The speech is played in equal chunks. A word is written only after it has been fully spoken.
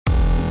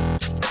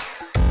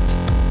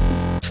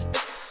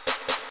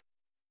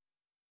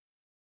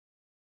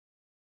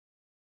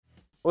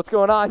What's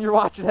going on? You're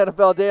watching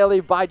NFL Daily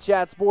by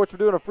Chat Sports. We're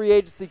doing a free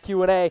agency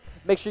Q&A.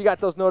 Make sure you got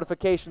those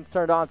notifications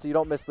turned on so you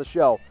don't miss the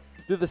show.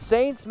 Do the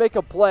Saints make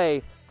a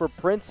play for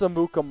Prince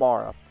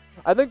Amukamara?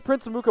 I think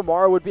Prince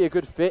Amukamara would be a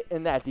good fit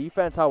in that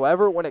defense.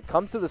 However, when it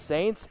comes to the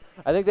Saints,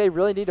 I think they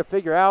really need to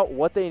figure out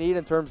what they need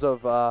in terms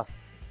of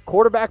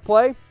quarterback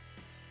play.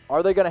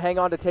 Are they going to hang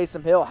on to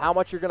Taysom Hill? How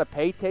much you're going to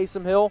pay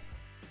Taysom Hill?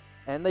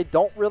 And they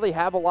don't really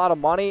have a lot of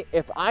money.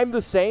 If I'm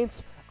the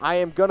Saints, I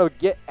am going to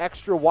get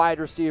extra wide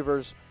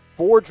receivers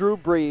for Drew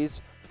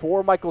Brees,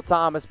 for Michael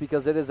Thomas,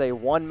 because it is a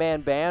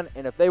one-man band.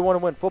 And if they want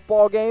to win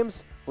football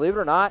games, believe it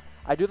or not,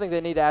 I do think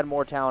they need to add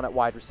more talent at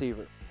wide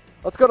receiver.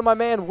 Let's go to my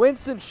man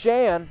Winston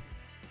Shan.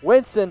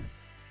 Winston,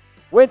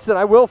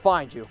 I will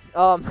find you.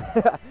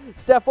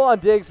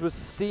 Stephon Diggs was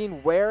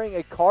seen wearing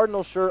a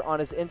Cardinal shirt on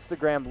his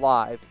Instagram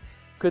Live.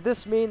 Could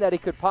this mean that he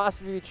could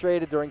possibly be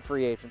traded during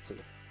free agency?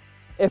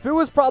 If it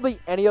was probably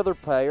any other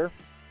player,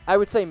 I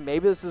would say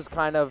maybe this is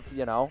kind of,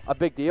 a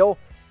big deal.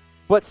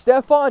 But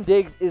Stephon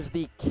Diggs is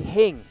the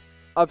king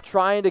of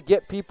trying to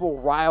get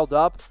people riled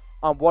up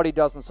on what he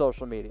does on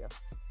social media.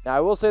 Now, I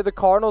will say the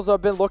Cardinals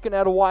have been looking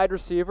at a wide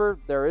receiver.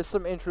 There is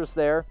some interest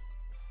there.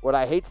 Would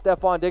I hate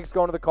Stephon Diggs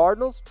going to the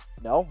Cardinals?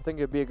 No, I think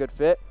it would be a good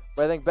fit.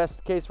 But I think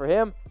best case for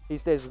him, he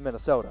stays with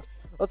Minnesota.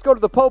 Let's go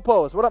to the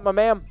Popos. What up, my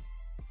man?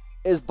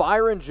 Is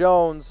Byron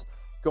Jones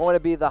going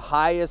to be the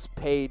highest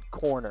paid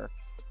corner?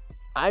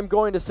 I'm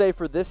going to say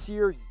for this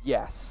year,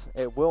 yes.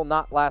 It will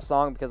not last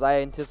long because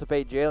I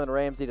anticipate Jalen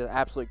Ramsey to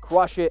absolutely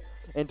crush it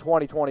in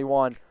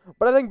 2021.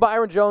 But I think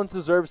Byron Jones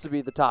deserves to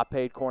be the top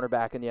paid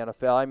cornerback in the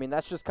NFL. I mean,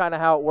 that's just kind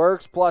of how it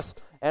works. Plus,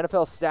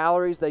 NFL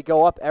salaries, they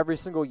go up every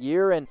single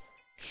year. And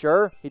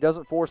sure, he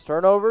doesn't force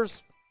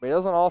turnovers, but he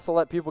doesn't also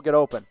let people get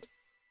open.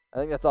 I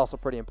think that's also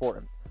pretty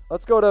important.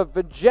 Let's go to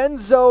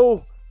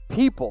Vincenzo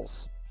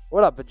Peoples.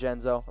 What up,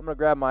 Vincenzo? I'm going to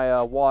grab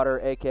my water,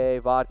 a.k.a.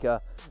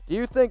 vodka. Do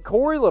you think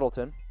Cory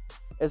Littleton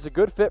is a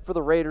good fit for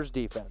the Raiders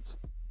defense?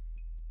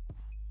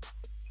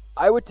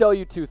 I would tell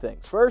you two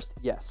things. First,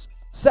 yes.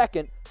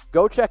 Second,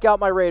 go check out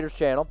my Raiders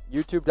channel,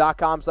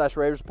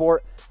 youtube.com/RaidersReport.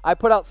 I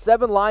put out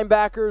 7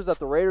 linebackers that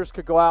the Raiders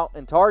could go out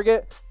and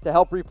target to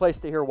help replace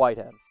Tahir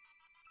Whitehead.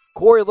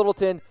 Cory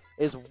Littleton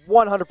is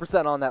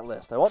 100% on that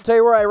list. I won't tell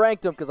you where I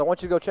ranked him because I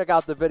want you to go check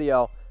out the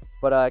video,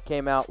 but it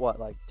came out,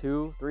 like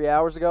 2-3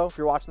 hours ago if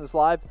you're watching this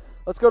live.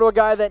 Let's go to a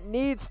guy that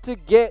needs to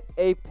get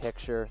a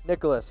picture.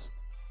 Nicholas,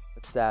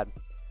 it's sad.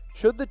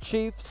 Should the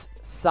Chiefs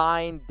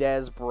sign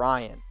Dez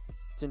Bryant?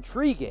 It's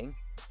intriguing.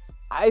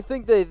 I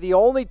think that the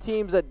only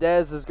teams that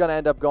Dez is going to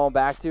end up going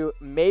back to,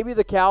 maybe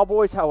the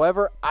Cowboys.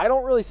 However, I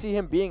don't really see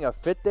him being a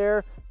fit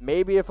there.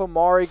 Maybe if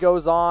Amari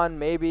goes on,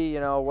 maybe,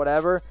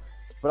 whatever.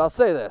 But I'll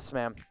say this,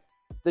 man.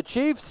 The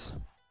Chiefs,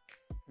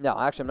 no,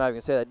 actually, I'm not even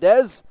going to say that.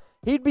 Dez,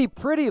 he'd be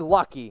pretty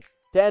lucky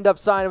to end up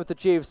signing with the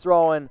Chiefs,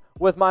 throwing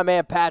with my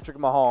man Patrick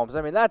Mahomes.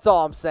 I mean, that's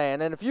all I'm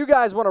saying. And if you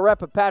guys want to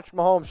rep a Patrick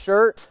Mahomes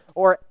shirt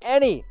or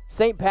any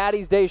St.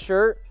 Patty's Day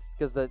shirt,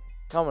 because it's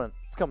coming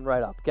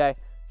right up, okay?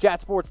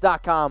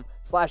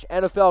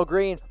 chatsports.com/NFL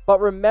Green.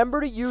 But remember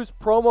to use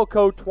promo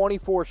code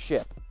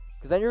 24SHIP,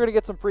 because then you're going to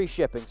get some free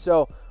shipping.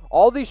 So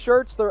all these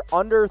shirts, they're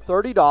under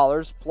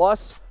 $30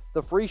 plus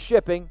the free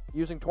shipping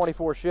using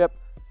 24SHIP.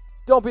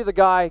 Don't be the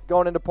guy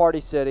going into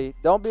Party City.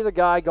 Don't be the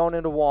guy going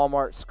into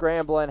Walmart,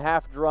 scrambling,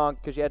 half drunk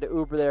because you had to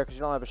Uber there because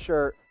you don't have a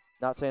shirt.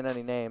 Not saying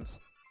any names.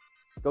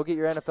 Go get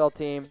your NFL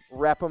team.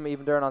 Rep them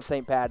even during on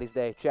St. Patty's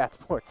Day.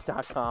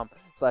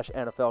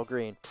 Chatsports.com/NFL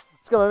Green.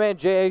 Let's go to my man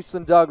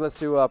Jason Douglas,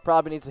 who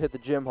probably needs to hit the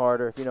gym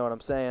harder, if you know what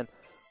I'm saying.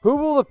 Who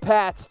will the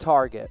Pats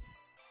target?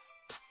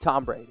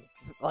 Tom Brady.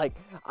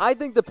 I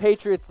think the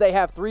Patriots, they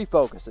have 3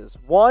 focuses.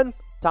 1,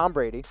 Tom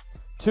Brady.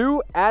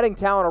 2, adding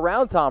talent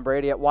around Tom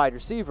Brady at wide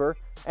receiver.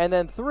 And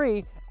then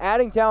 3,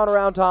 adding talent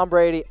around Tom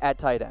Brady at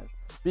tight end.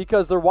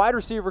 Because their wide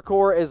receiver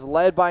core is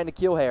led by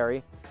N'Keal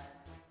Harry.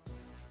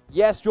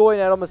 Yes,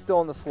 Julian Edelman's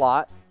still in the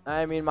slot.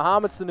 I mean,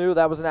 Mohamed Sanu,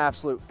 that was an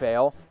absolute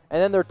fail.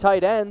 And then their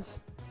tight ends.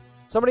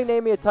 Somebody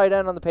name me a tight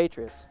end on the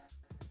Patriots.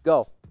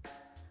 Go.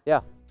 Yeah,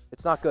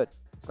 it's not good.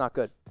 It's not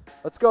good.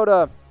 Let's go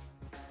to,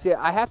 see,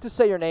 I have to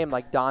say your name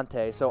like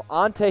Dante. So,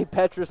 Ante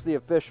Petrus, the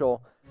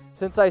official.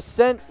 Since I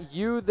sent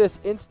you this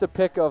Insta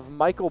pic of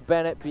Michael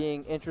Bennett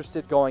being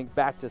interested going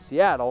back to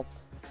Seattle,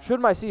 should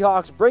my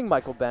Seahawks bring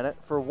Michael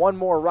Bennett for one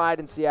more ride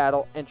in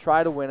Seattle and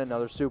try to win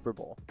another Super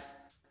Bowl?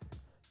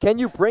 Can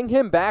you bring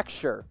him back?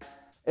 Sure.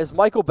 Is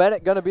Michael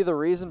Bennett going to be the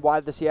reason why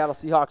the Seattle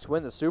Seahawks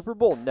win the Super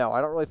Bowl? No,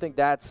 I don't really think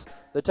that's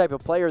the type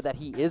of player that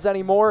he is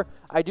anymore.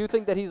 I do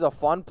think that he's a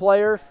fun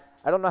player.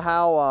 I don't know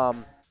how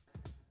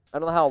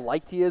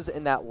liked he is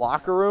in that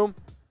locker room.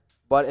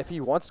 But if he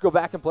wants to go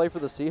back and play for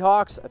the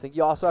Seahawks, I think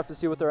you also have to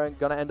see what they're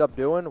going to end up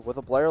doing with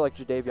a player like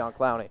Jadeveon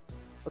Clowney.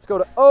 Let's go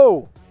to,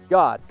 oh,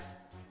 God.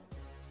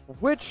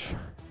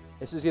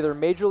 This is either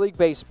Major League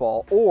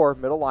Baseball or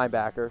middle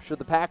linebacker, should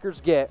the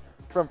Packers get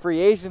from free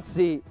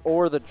agency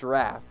or the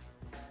draft?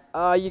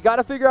 You got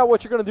to figure out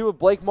what you're going to do with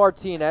Blake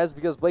Martinez,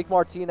 because Blake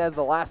Martinez,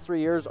 the last 3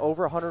 years,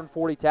 over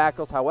 140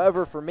 tackles.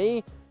 However, for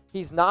me,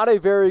 He's not a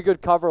very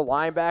good cover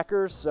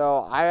linebacker,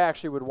 so I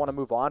actually would want to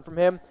move on from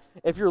him.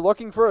 If you're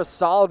looking for a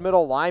solid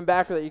middle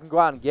linebacker that you can go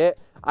out and get,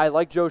 I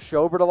like Joe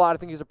Schobert a lot. I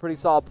think he's a pretty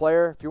solid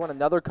player. If you want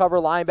another cover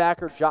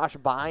linebacker, Josh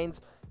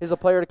Bynes is a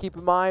player to keep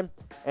in mind.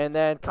 And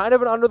then kind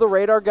of an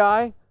under-the-radar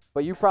guy,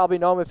 but you probably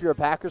know him if you're a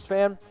Packers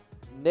fan,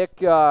 Nick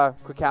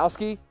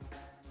Kwiatkowski.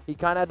 He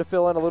kind of had to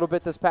fill in a little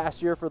bit this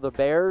past year for the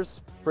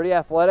Bears. Pretty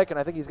athletic, and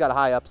I think he's got a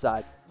high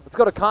upside. Let's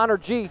go to Connor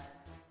G.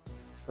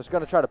 I was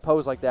going to try to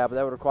pose like that, but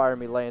that would require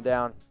me laying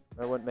down.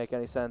 That wouldn't make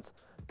any sense.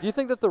 Do you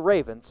think that the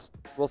Ravens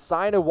will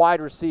sign a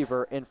wide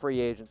receiver in free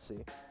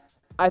agency?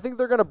 I think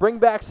they're going to bring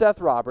back Seth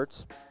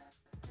Roberts.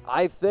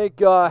 I think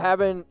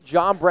having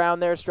John Brown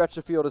there stretch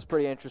the field is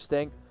pretty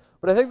interesting.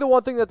 But I think the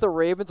one thing that the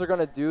Ravens are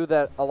going to do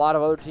that a lot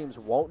of other teams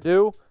won't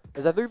do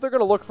is I think they're going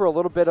to look for a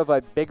little bit of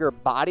a bigger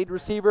bodied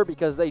receiver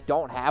because they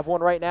don't have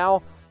one right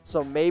now.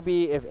 So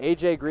maybe if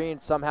A.J. Green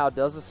somehow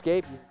does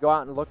escape, you can go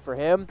out and look for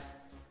him.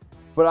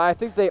 But I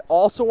think they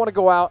also want to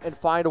go out and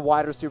find a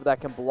wide receiver that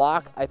can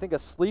block. I think a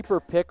sleeper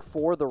pick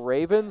for the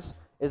Ravens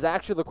is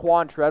actually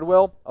Laquan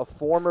Treadwell, a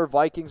former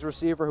Vikings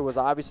receiver who was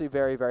obviously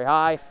very, very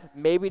high.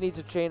 Maybe needs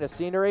a change of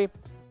scenery.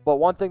 But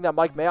one thing that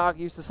Mike Mayock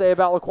used to say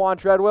about Laquan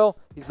Treadwell,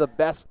 he's the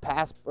best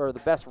pass or the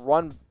best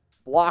run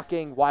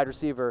blocking wide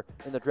receiver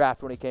in the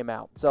draft when he came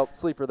out. So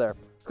sleeper there.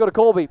 Let's go to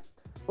Colby.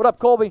 What up,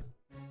 Colby?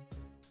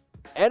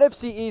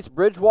 NFC East,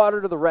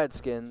 Bridgewater to the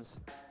Redskins,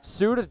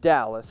 Sue to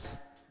Dallas,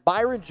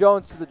 Byron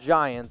Jones to the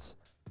Giants,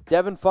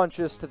 Devin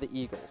Funchess to the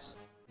Eagles.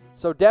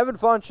 So Devin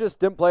Funchess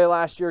didn't play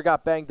last year,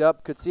 got banged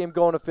up. Could see him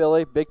going to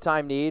Philly,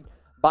 big-time need.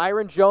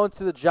 Byron Jones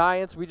to the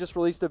Giants. We just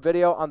released a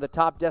video on the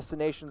top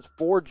destinations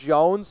for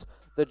Jones.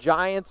 The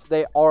Giants,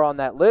 they are on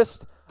that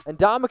list. And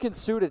Ndamukong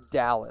Suh to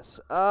Dallas.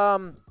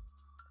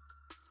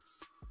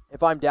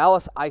 If I'm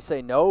Dallas, I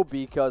say no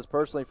because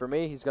personally for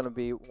me, he's going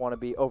to want to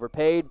be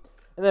overpaid.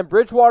 And then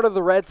Bridgewater to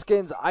the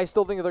Redskins. I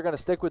still think they're going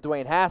to stick with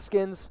Dwayne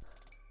Haskins.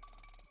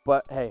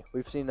 But, hey,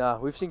 we've seen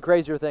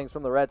crazier things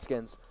from the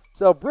Redskins.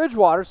 So,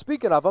 Bridgewater,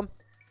 speaking of him,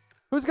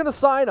 who's going to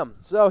sign him?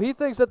 So, he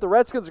thinks that the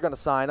Redskins are going to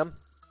sign him.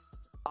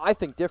 I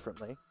think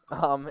differently.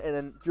 And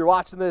then if you're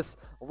watching this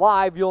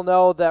live, you'll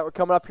know that we're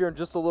coming up here in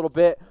just a little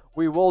bit.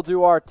 We will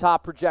do our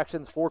top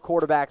projections for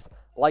quarterbacks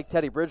like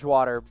Teddy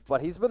Bridgewater,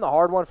 but he's been the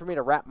hard one for me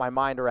to wrap my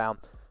mind around.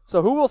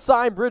 So, who will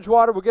sign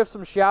Bridgewater? We'll give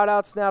some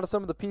shout-outs now to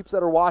some of the peeps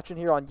that are watching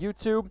here on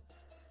YouTube.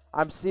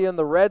 I'm seeing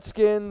the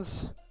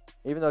Redskins.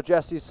 Even though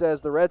Jesse says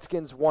the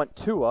Redskins want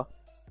Tua.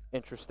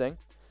 Interesting.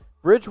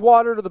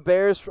 Bridgewater to the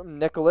Bears from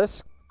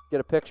Nicholas. Get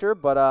a picture,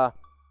 but I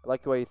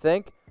like the way you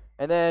think.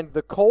 And then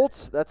the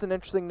Colts, that's an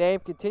interesting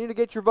name. Continue to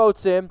get your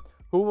votes in.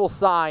 Who will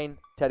sign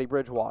Teddy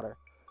Bridgewater?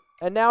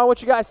 And now I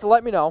want you guys to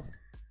let me know,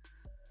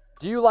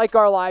 do you like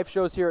our live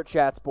shows here at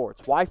Chat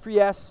Sports? Why for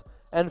yes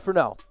and for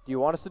no? Do you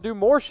want us to do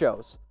more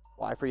shows?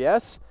 Why for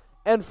yes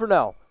and for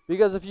no?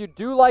 Because if you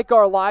do like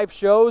our live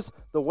shows,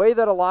 the way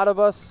that a lot of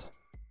us,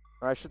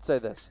 or I should say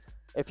this,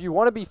 if you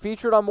want to be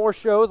featured on more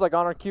shows, like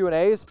on our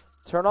Q&As,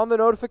 turn on the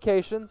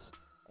notifications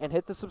and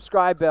hit the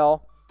subscribe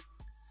bell.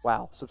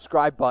 Wow,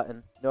 subscribe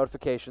button,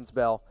 notifications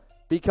bell,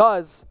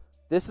 because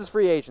this is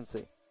free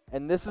agency,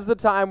 and this is the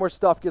time where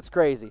stuff gets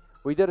crazy.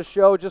 We did a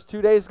show just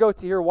 2 days ago,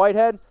 Tahir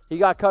Whitehead. He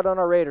got cut on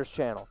our Raiders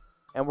channel,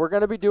 and we're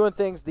going to be doing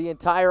things the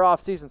entire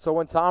offseason. So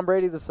when Tom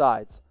Brady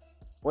decides,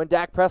 when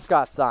Dak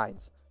Prescott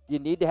signs, you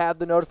need to have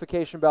the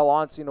notification bell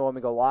on so you know when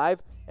we go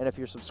live, and if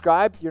you're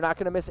subscribed, you're not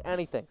going to miss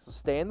anything. So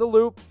stay in the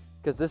loop,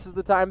 because this is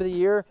the time of the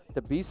year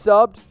to be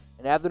subbed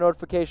and have the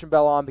notification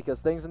bell on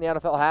because things in the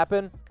NFL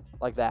happen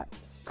like that.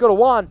 Let's go to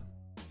Juan.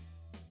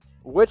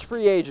 Which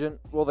free agent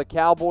will the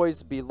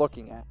Cowboys be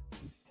looking at?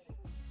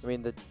 I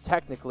mean,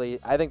 technically,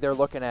 I think they're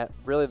looking at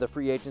really the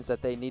free agents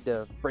that they need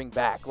to bring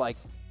back. Like,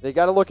 they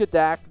got to look at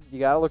Dak. You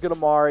got to look at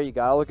Amari. You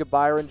got to look at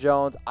Byron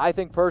Jones. I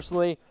think,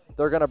 personally,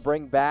 they're going to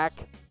bring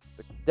back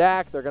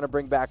Dak. They're going to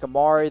bring back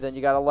Amari. Then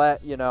you got to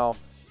let,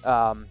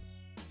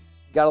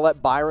 got to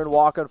let Byron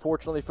walk,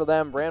 unfortunately, for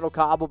them. Randall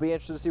Cobb will be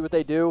interested to see what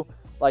they do.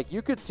 Like,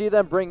 you could see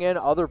them bring in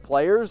other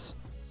players,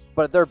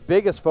 but their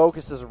biggest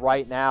focus is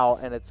right now,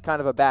 and it's kind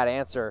of a bad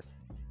answer,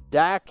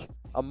 Dak,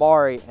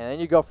 Amari, and then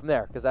you go from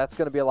there because that's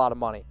going to be a lot of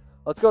money.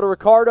 Let's go to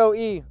Ricardo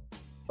E.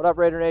 What up,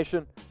 Raider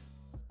Nation?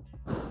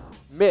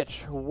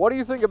 Mitch, what do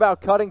you think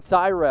about cutting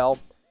Tyrell,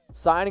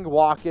 signing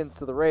Watkins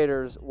to the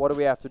Raiders? What do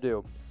we have to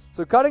do?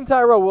 So cutting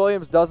Tyrell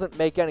Williams doesn't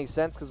make any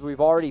sense because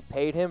we've already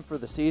paid him for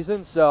the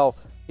season, so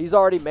he's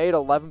already made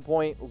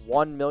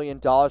 $11.1 million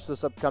for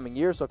this upcoming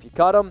year. So if you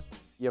cut him,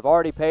 you've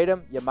already paid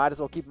him. You might as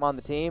well keep him on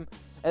the team.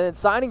 And then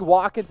signing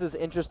Watkins is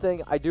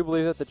interesting. I do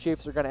believe that the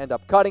Chiefs are going to end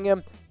up cutting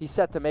him. He's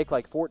set to make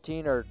like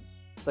 21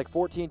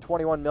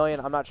 million.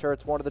 I'm not sure.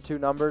 It's one of the two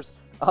numbers.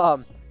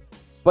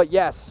 But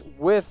yes,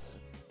 with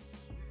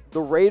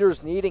the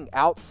Raiders needing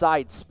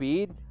outside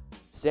speed,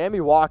 Sammy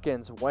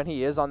Watkins, when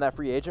he is on that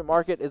free agent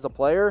market, is a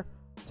player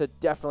to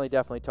definitely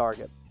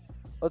target.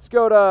 Let's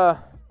go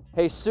to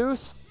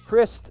Jesus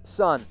Christ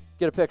Son.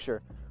 Get a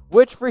picture.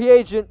 Which free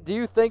agent do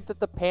you think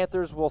that the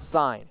Panthers will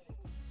sign?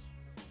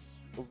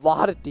 A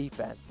lot of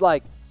defense.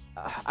 Like,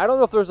 I don't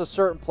know if there's a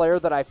certain player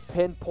that I've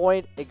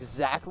pinpointed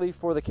exactly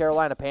for the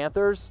Carolina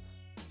Panthers.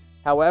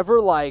 However,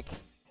 like,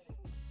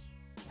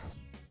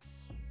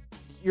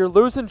 you're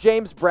losing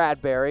James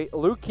Bradbury.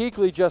 Luke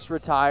Kuechly just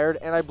retired,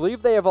 and I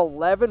believe they have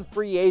 11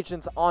 free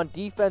agents on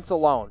defense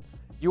alone.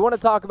 You want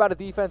to talk about a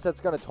defense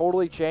that's going to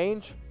totally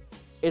change?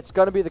 It's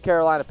going to be the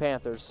Carolina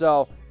Panthers.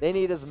 So they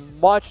need as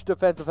much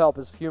defensive help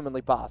as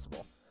humanly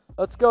possible.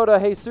 Let's go to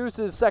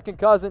Jesus' second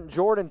cousin,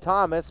 Jordan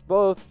Thomas.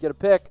 Both get a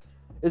pick.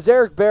 Is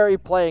Eric Berry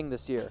playing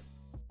this year?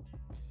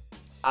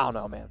 I don't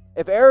know, man.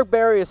 If Eric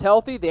Berry is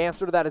healthy, the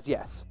answer to that is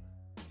yes.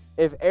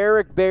 If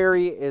Eric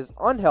Berry is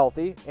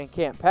unhealthy and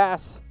can't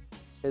pass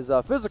his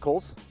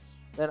physicals,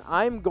 then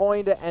I'm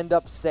going to end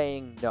up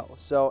saying no.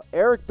 So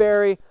Eric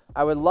Berry,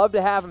 I would love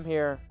to have him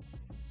here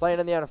playing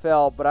in the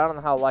NFL, but I don't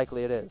know how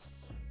likely it is.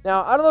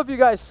 Now, I don't know if you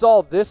guys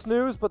saw this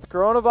news, but the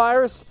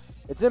coronavirus,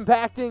 it's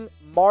impacting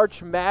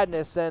March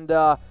Madness, and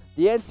the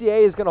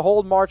NCAA is going to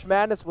hold March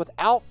Madness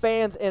without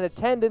fans in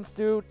attendance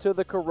due to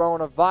the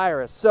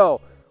coronavirus. So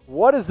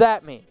what does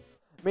that mean?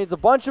 It means a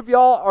bunch of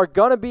y'all are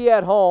going to be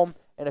at home,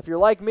 and if you're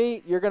like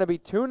me, you're going to be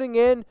tuning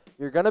in,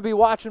 you're going to be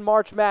watching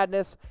March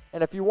Madness,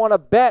 and if you want to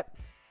bet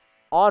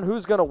on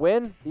who's going to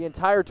win the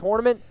entire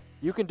tournament,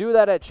 you can do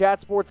that at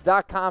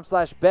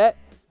chatsports.com/bet.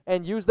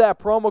 And use that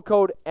promo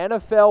code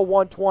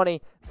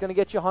NFL120. It's going to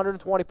get you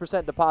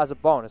 120% deposit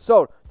bonus.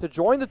 So, to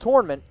join the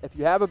tournament, if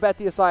you have a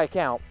BetDSI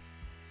account,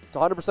 it's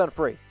 100%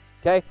 free.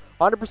 Okay?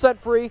 100%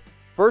 free.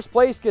 First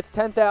place gets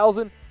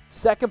 $10,000.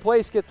 Second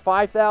place gets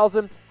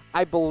 $5,000.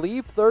 I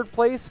believe third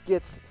place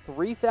gets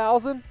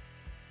 $3,000.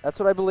 That's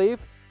what I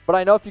believe. But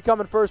I know if you come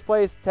in first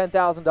place,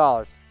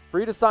 $10,000.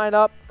 Free to sign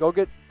up. Go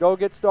get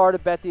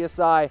started.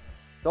 BetDSI.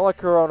 Don't let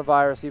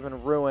coronavirus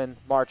even ruin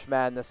March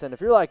Madness. And if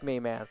you're like me,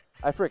 man,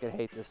 I freaking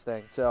hate this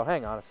thing, so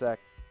hang on a sec.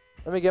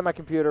 Let me get my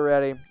computer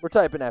ready. We're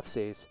typing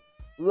FCs.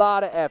 A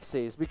lot of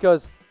FCs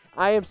because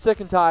I am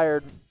sick and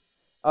tired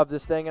of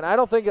this thing, and I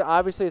don't think,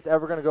 obviously, it's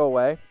ever going to go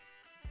away.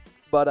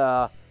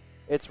 But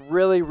it's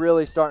really,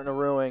 really starting to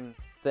ruin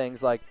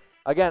things. Like,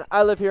 again,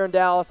 I live here in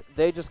Dallas.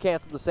 They just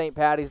canceled the St.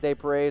 Patty's Day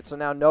parade, so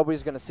now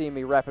nobody's going to see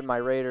me repping my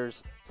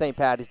Raiders St.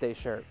 Patty's Day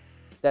shirt.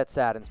 That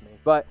saddens me.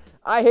 But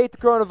I hate the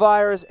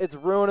coronavirus. It's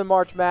ruining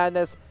March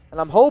Madness,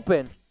 and I'm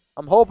hoping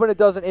it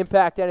doesn't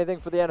impact anything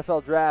for the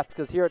NFL draft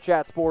because here at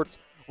Chat Sports,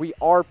 we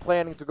are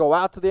planning to go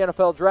out to the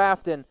NFL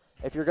draft. And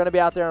if you're going to be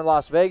out there in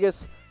Las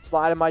Vegas,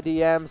 slide in my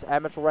DMs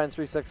at Mitchell Renz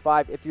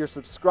 365. If you're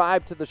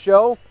subscribed to the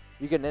show,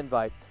 you get an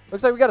invite.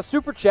 Looks like we got a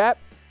super chat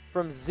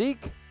from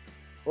Zeke.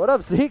 What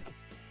up, Zeke?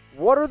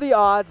 What are the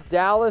odds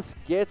Dallas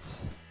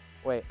gets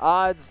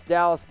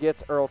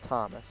Earl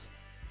Thomas?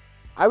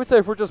 I would say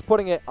if we're just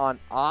putting it on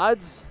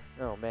odds,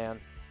 oh, man.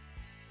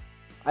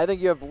 I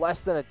think you have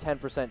less than a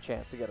 10%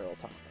 chance to get Earl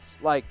Thomas.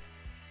 Like,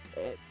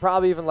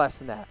 probably even less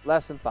than that.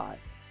 Less than 5.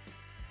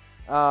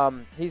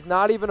 He's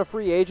not even a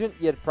free agent.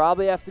 You'd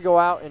probably have to go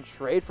out and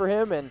trade for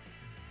him. And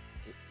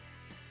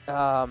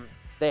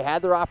they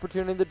had their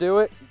opportunity to do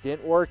it.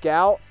 Didn't work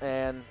out.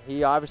 And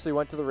he obviously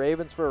went to the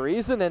Ravens for a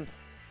reason. And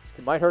this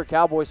might hurt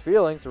Cowboys'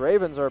 feelings. The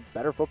Ravens are a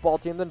better football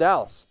team than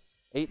Dallas.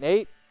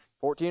 8-8,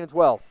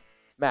 14-12.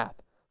 Math.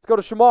 Let's go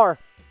to Shamar.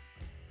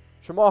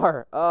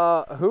 Shamar,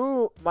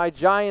 who my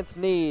Giants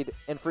need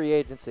in free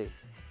agency?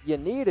 You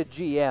need a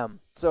GM.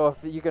 So if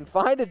you can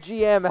find a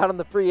GM out on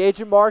the free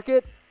agent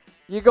market,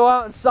 you go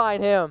out and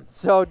sign him.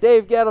 So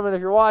Dave Gettleman,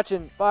 if you're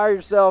watching, fire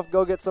yourself.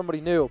 Go get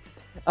somebody new.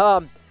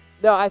 No,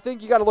 I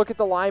think you got to look at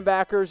the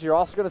linebackers. You're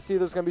also going to see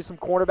there's going to be some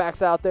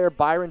cornerbacks out there.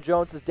 Byron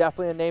Jones is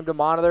definitely a name to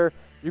monitor.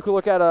 You can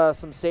look at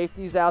some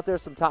safeties out there,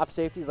 some top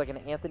safeties like an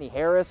Anthony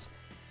Harris.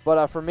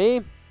 But for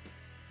me,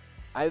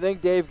 I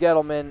think Dave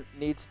Gettleman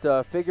needs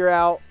to figure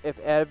out if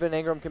Evan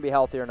Ingram can be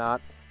healthy or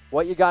not,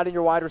 what you got in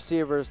your wide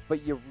receivers,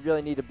 but you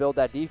really need to build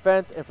that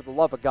defense. And for the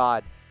love of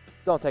God,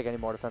 don't take any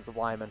more defensive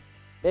linemen.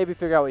 Maybe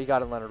figure out what you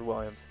got in Leonard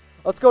Williams.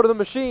 Let's go to the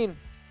machine.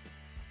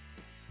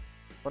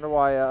 Wonder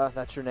why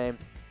that's your name.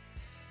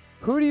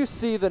 Who do you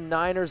see the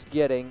Niners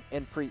getting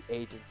in free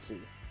agency?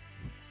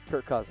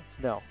 Kirk Cousins.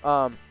 No.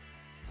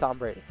 Tom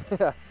Brady.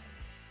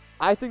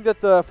 I think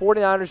that the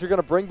 49ers are going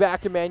to bring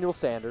back Emmanuel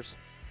Sanders.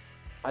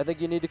 I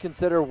think you need to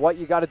consider what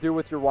you got to do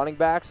with your running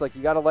backs. Like,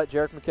 you got to let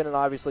Jerick McKinnon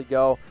obviously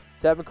go.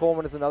 Tevin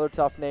Coleman is another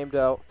tough name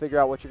to figure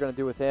out what you're going to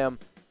do with him.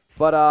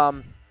 But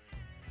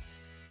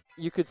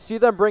you could see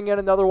them bring in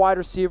another wide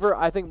receiver.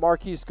 I think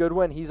Marquise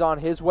Goodwin, he's on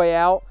his way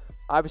out.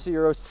 Obviously,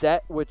 you're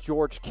set with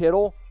George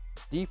Kittle.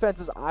 Defense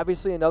is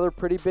obviously another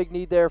pretty big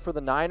need there for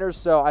the Niners.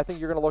 So I think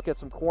you're going to look at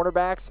some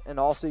cornerbacks, and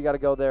also you got to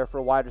go there for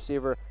a wide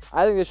receiver.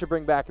 I think they should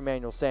bring back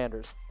Emmanuel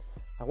Sanders.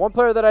 And one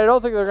player that I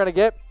don't think they're going to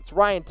get, it's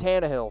Ryan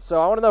Tannehill.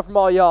 So I want to know from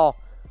all y'all,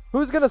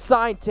 who's going to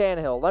sign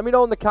Tannehill? Let me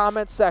know in the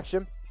comments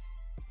section.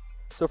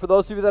 So for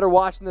those of you that are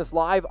watching this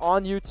live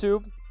on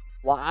YouTube,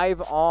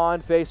 live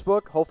on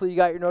Facebook, hopefully you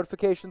got your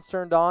notifications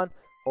turned on.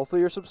 Hopefully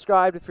you're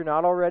subscribed. If you're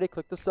not already,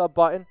 click the sub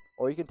button,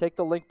 or you can take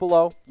the link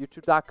below,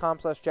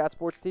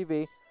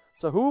 youtube.com/chatsportstv.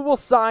 So who will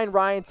sign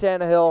Ryan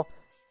Tannehill?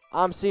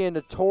 I'm seeing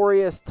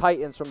notorious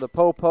Titans from the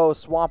Popo,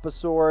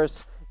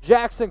 Swamposaurus,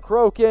 Jackson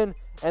Crokin,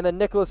 and then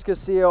Nicholas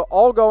Castillo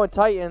all going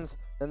Titans.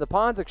 Then the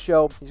Ponzik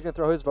Show, he's going to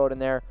throw his vote in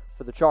there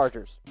for the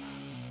Chargers.